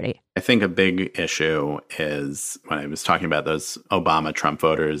majority? I think a big issue is when I was talking about those Obama-Trump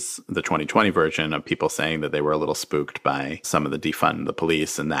voters, the 2020 version of people saying that they were a little spooked by some of the defund the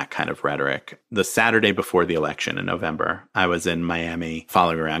police and that kind of rhetoric. The Saturday before the election in November, I was in Miami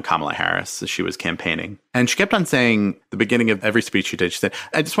following around Kamala Harris as she was campaigning. And she kept on saying, the beginning of every speech she did, she said,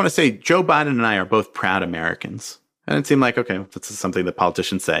 I just want to say Joe Biden and I are both proud Americans. And it seemed like, okay, this is something that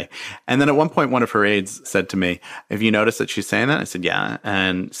politicians say. And then at one point, one of her aides said to me, have you noticed that she's saying that? I said, yeah.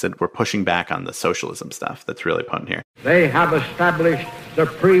 And said, we're pushing back on the socialism stuff that's really potent here. They have established the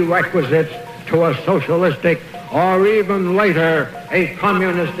prerequisites to a socialistic or even later a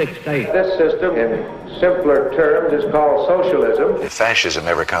communistic state. This system, in simpler terms, is called socialism. If fascism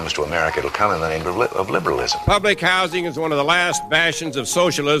ever comes to America, it'll come in the name of liberalism. Public housing is one of the last bastions of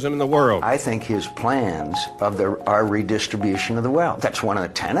socialism in the world. I think his plans are redistribution of the wealth. That's one of the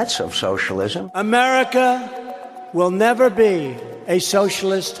tenets of socialism. America will never be a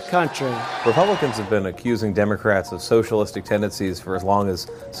socialist country. Republicans have been accusing Democrats of socialistic tendencies for as long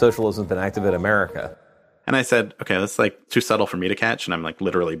as socialism has been active in America. And I said, okay, that's like too subtle for me to catch. And I'm like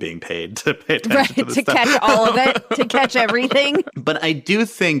literally being paid to pay attention to this stuff. Catch all of it, to catch everything. But I do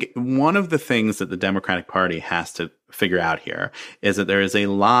think one of the things that the Democratic Party has to figure out here is that there is a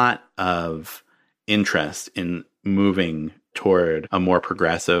lot of interest in moving toward a more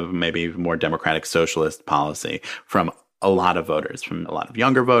progressive, maybe more democratic socialist policy from a lot of voters, from a lot of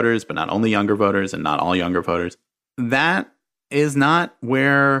younger voters, but not only younger voters and not all younger voters. That is not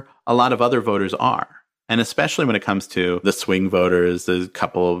where a lot of other voters are. And especially when it comes to the swing voters, the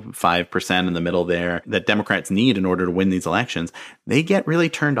couple of 5% in the middle there that Democrats need in order to win these elections, they get really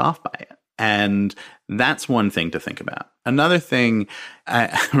turned off by it. And that's one thing to think about. Another thing,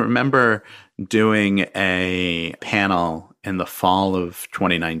 I remember doing a panel in the fall of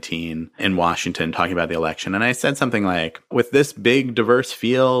 2019 in Washington talking about the election. And I said something like, with this big diverse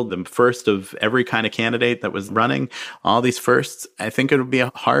field, the first of every kind of candidate that was running, all these firsts, I think it would be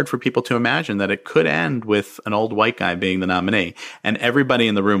hard for people to imagine that it could end with an old white guy being the nominee. And everybody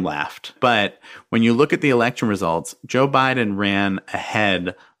in the room laughed. But when you look at the election results, Joe Biden ran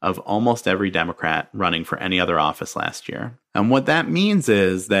ahead of almost every Democrat running for any other office last year. And what that means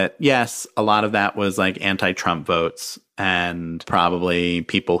is that, yes, a lot of that was like anti-Trump votes and probably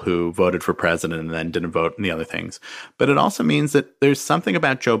people who voted for president and then didn't vote in the other things. But it also means that there's something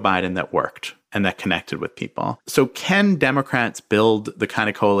about Joe Biden that worked and that connected with people. So can Democrats build the kind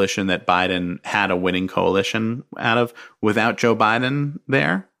of coalition that Biden had a winning coalition out of without Joe Biden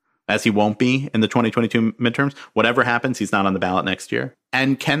there? As he won't be in the 2022 midterms. Whatever happens, he's not on the ballot next year.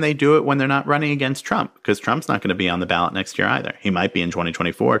 And can they do it when they're not running against Trump? Because Trump's not going to be on the ballot next year either. He might be in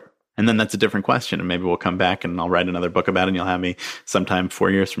 2024. And then that's a different question. And maybe we'll come back and I'll write another book about it and you'll have me sometime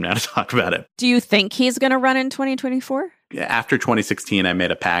 4 years from now to talk about it. Do you think he's going to run in 2024? After 2016, I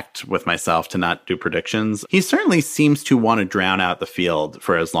made a pact with myself to not do predictions. He certainly seems to want to drown out the field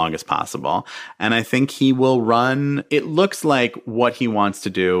for as long as possible. And I think he will run. It looks like what he wants to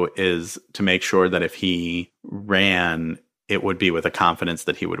do is to make sure that if he ran, it would be with a confidence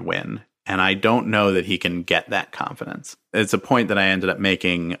that he would win. And I don't know that he can get that confidence. It's a point that I ended up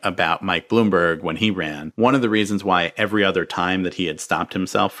making about Mike Bloomberg when he ran. One of the reasons why every other time that he had stopped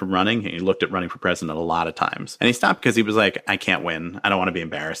himself from running, he looked at running for president a lot of times. And he stopped because he was like, I can't win. I don't want to be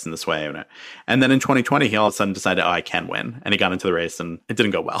embarrassed in this way. And then in 2020, he all of a sudden decided, I can win. And he got into the race and it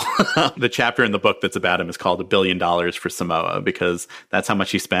didn't go well. The chapter in the book that's about him is called $1 billion for Samoa because that's how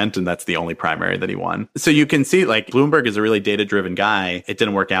much he spent and that's the only primary that he won. So you can see like Bloomberg is a really data-driven guy. It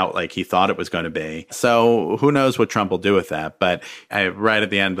didn't work out like he thought it was going to be. So who knows what Trump will do with that. But I write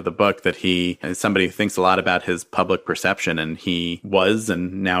at the end of the book that somebody thinks a lot about his public perception, and he was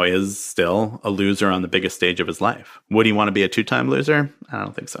and now is still a loser on the biggest stage of his life. Would he want to be a two-time loser? I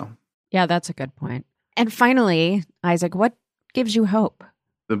don't think so. Yeah, that's a good point. And finally, Isaac, what gives you hope?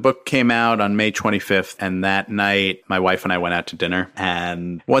 The book came out on May 25th, and that night, my wife and I went out to dinner,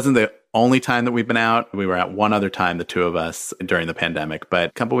 and it wasn't the only time that we've been out. We were out one other time, the two of us, during the pandemic.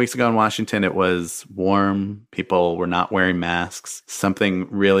 But a couple weeks ago in Washington, it was warm. People were not wearing masks. Something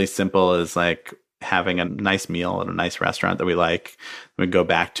really simple is like having a nice meal at a nice restaurant that we like. We go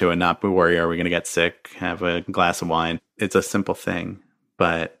back to and not worry, are we going to get sick? Have a glass of wine. It's a simple thing.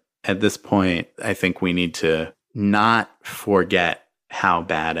 But at this point, I think we need to not forget how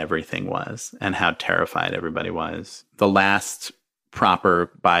bad everything was and how terrified everybody was. The last proper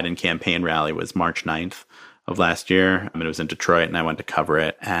Biden campaign rally was March 9th of last year. I mean, it was in Detroit and I went to cover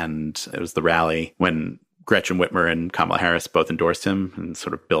it. And it was the rally when Gretchen Whitmer and Kamala Harris both endorsed him, and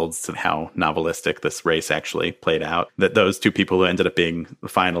sort of builds to how novelistic this race actually played out. That those two people who ended up being the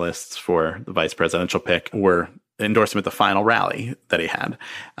finalists for the vice presidential pick were endorsed him at the final rally that he had.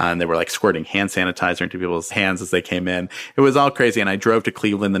 And they were like squirting hand sanitizer into people's hands as they came in. It was all crazy. And I drove to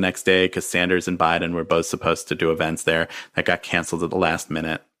Cleveland the next day because Sanders and Biden were both supposed to do events there that got canceled at the last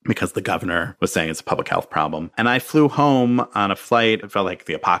minute because the governor was saying it's a public health problem. And I flew home on a flight. It felt like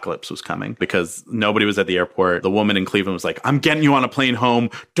the apocalypse was coming because nobody was at the airport. The woman in Cleveland was like, I'm getting you on a plane home.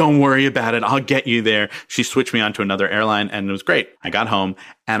 Don't worry about it. I'll get you there. She switched me onto another airline and it was great. I got home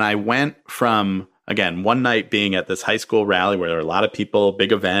and I went from, again, one night being at this high school rally where there were a lot of people,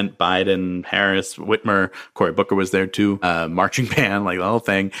 big event, Biden, Harris, Whitmer, Cory Booker was there too, marching band, like the whole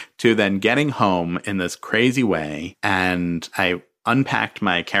thing, to then getting home in this crazy way. And I unpacked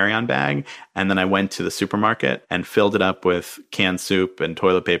my carry-on bag, and then I went to the supermarket and filled it up with canned soup and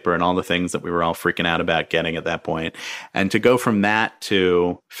toilet paper and all the things that we were all freaking out about getting at that point. And to go from that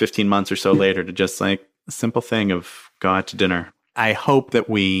to 15 months or so later to just like a simple thing of go out to dinner. I hope that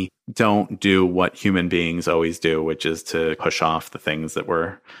we don't do what human beings always do, which is to push off the things that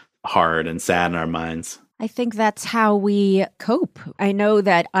were hard and sad in our minds. I think that's how we cope. I know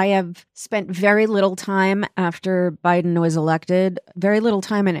that I have spent very little time after Biden was elected, very little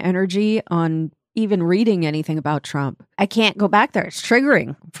time and energy on even reading anything about Trump. I can't go back there. It's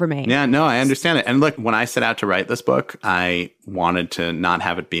triggering for me. Yeah, no, I understand it. And look, when I set out to write this book, I wanted to not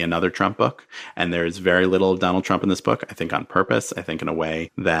have it be another Trump book. And there's very little of Donald Trump in this book, I think on purpose. I think in a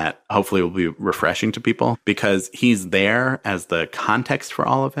way that hopefully will be refreshing to people because he's there as the context for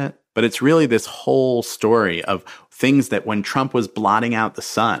all of it. But it's really this whole story of things that when Trump was blotting out the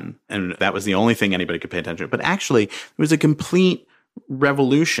sun, and that was the only thing anybody could pay attention to, but actually there was a complete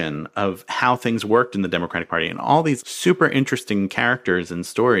revolution of how things worked in the Democratic Party and all these super interesting characters and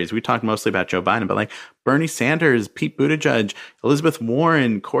stories. We talked mostly about Joe Biden, but like Bernie Sanders, Pete Buttigieg, Elizabeth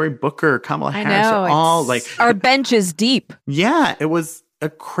Warren, Cory Booker, Kamala Harris, are all like... Our bench is deep. Yeah, it was a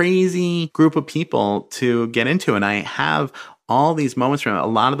crazy group of people to get into. And I have all these moments from a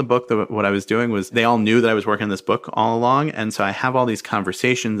lot of the book. What I was doing was they all knew that I was working on this book all along. And so I have all these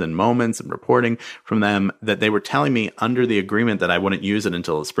conversations and moments and reporting from them that they were telling me under the agreement that I wouldn't use it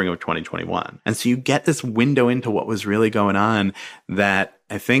until the spring of 2021. And so you get this window into what was really going on that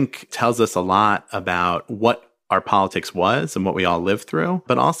I think tells us a lot about what our politics was and what we all lived through,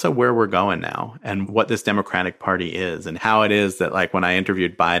 but also where we're going now and what this Democratic Party is and how it is that, like, when I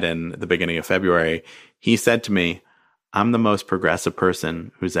interviewed Biden at the beginning of February, he said to me, I'm the most progressive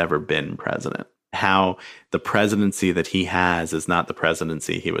person who's ever been president. How the presidency that he has is not the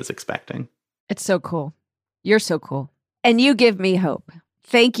presidency he was expecting. It's so cool. You're so cool. And you give me hope.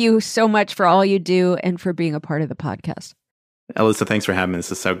 Thank you so much for all you do and for being a part of the podcast. Alyssa, thanks for having me. This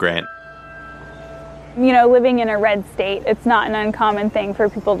is so great. You know, living in a red state, it's not an uncommon thing for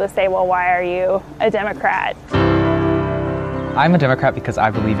people to say, well, why are you a Democrat? I'm a Democrat because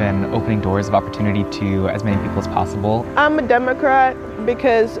I believe in opening doors of opportunity to as many people as possible. I'm a Democrat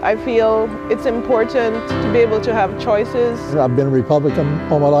because I feel it's important to be able to have choices. I've been a Republican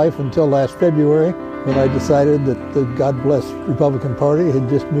all my life until last February, when I decided that the God bless Republican Party had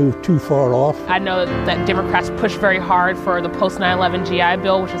just moved too far off. I know that Democrats push very hard for the post 9/11 GI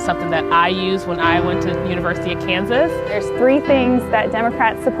Bill, which is something that I used when I went to the University of Kansas. There's 3 things that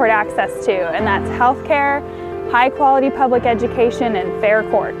Democrats support access to, and that's health care, high-quality public education, and fair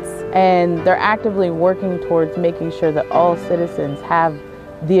courts. And they're actively working towards making sure that all citizens have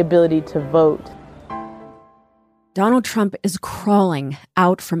the ability to vote. Donald Trump is crawling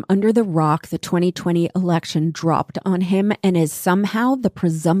out from under the rock the 2020 election dropped on him and is somehow the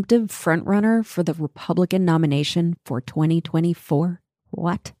presumptive frontrunner for the Republican nomination for 2024.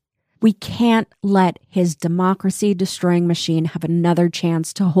 What? We can't let his democracy-destroying machine have another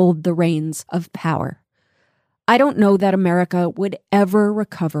chance to hold the reins of power. I don't know that America would ever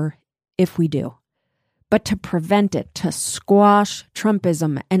recover if we do. But to prevent it, to squash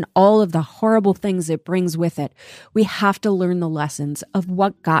Trumpism and all of the horrible things it brings with it, we have to learn the lessons of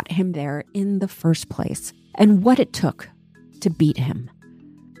what got him there in the first place and what it took to beat him.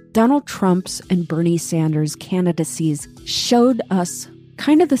 Donald Trump's and Bernie Sanders' candidacies showed us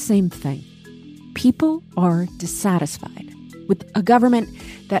kind of the same thing. People are dissatisfied with a government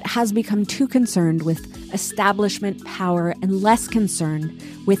that has become too concerned with establishment power and less concerned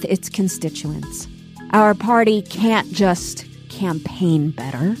with its constituents. Our party can't just campaign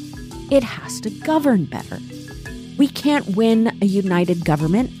better. It has to govern better. We can't win a united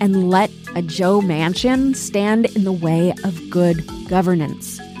government and let a Joe Manchin stand in the way of good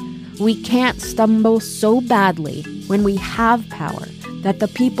governance. We can't stumble so badly when we have power that the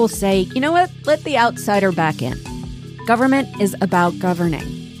people say, you know what, let the outsider back in. Government is about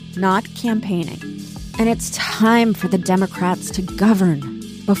governing, not campaigning. And it's time for the Democrats to govern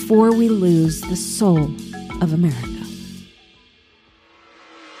before we lose the soul of America.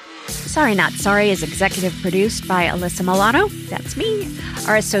 Sorry Not Sorry is executive produced by Alyssa Milano. That's me.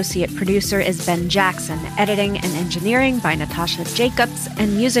 Our associate producer is Ben Jackson. Editing and engineering by Natasha Jacobs.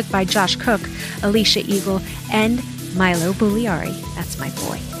 And music by Josh Cook, Alicia Eagle, and Milo Bugliari. That's my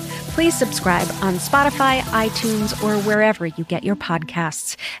boy. Please subscribe on Spotify, iTunes, or wherever you get your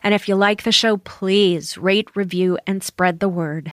podcasts. And if you like the show, please rate, review, and spread the word.